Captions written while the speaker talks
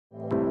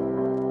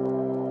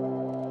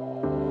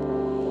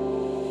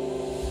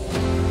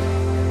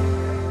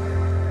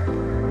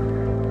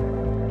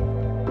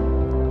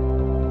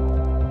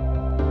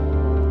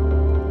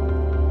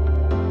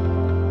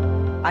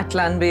At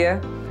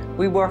Glanbia,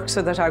 we work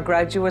so that our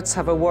graduates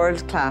have a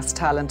world-class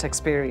talent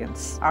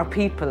experience. Our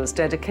people's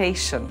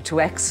dedication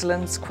to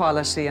excellence,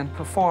 quality and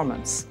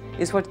performance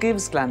is what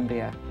gives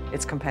Glanbia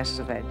its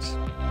competitive edge.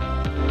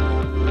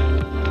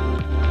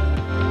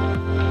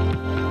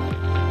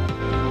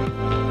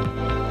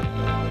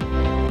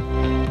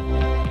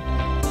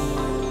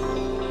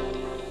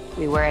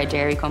 We were a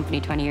dairy company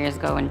 20 years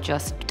ago and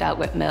just dealt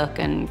with milk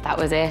and that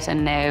was it.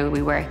 And now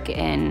we work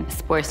in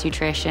sports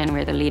nutrition.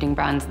 We're the leading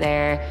brands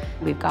there.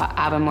 We've got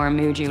Avamore,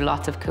 Muju,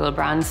 lots of cool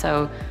brands.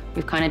 So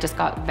we've kind of just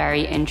got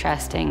very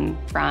interesting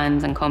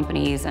brands and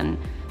companies and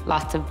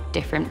lots of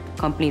different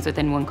companies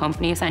within one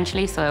company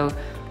essentially. So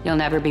you'll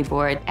never be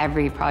bored.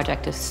 Every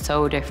project is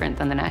so different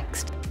than the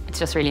next. It's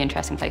just a really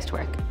interesting place to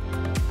work.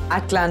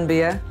 At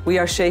Glanbia, we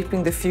are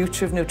shaping the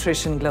future of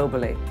nutrition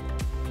globally.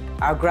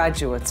 Our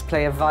graduates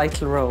play a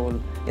vital role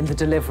in the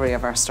delivery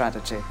of our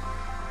strategy.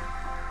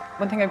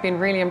 One thing I've been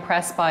really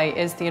impressed by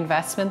is the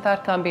investment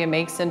that Glanbia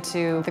makes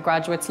into the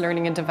graduates'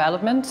 learning and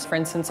development. For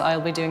instance,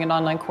 I'll be doing an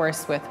online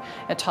course with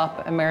a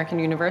top American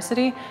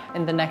university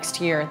in the next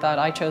year that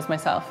I chose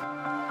myself.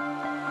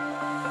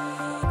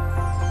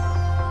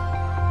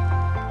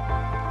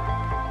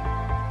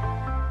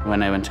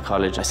 When I went to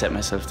college, I set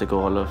myself the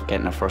goal of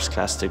getting a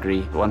first-class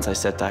degree. Once I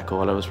set that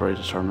goal, I was very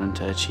determined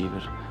to achieve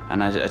it.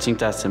 And I think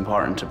that's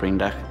important, to bring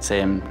that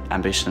same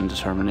ambition and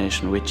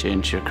determination with you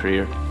into your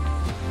career.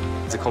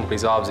 The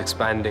company's always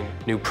expanding.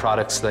 New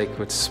products like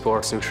with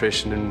sports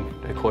nutrition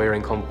and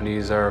acquiring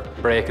companies are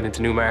breaking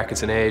into new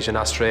markets in Asia and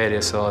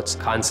Australia, so it's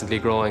constantly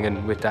growing,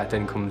 and with that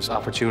then comes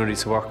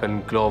opportunities to work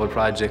on global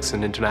projects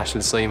and international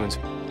assignments.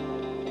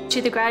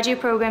 To the graduate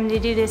programme, they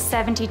do this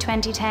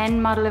 70-20-10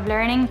 model of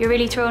learning. You're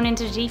really thrown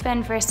into the deep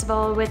end, first of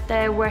all, with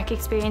the work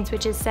experience,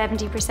 which is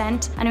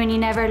 70%. And when you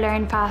never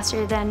learn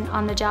faster than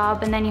on the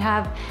job. And then you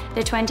have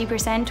the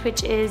 20%,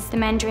 which is the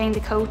mentoring,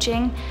 the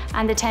coaching.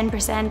 And the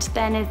 10%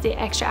 then is the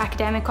extra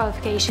academic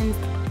qualifications.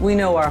 We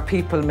know our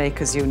people make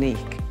us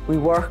unique. We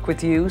work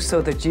with you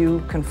so that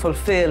you can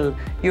fulfil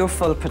your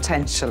full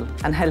potential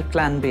and help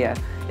Glanbia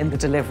in the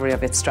delivery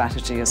of its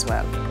strategy as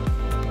well.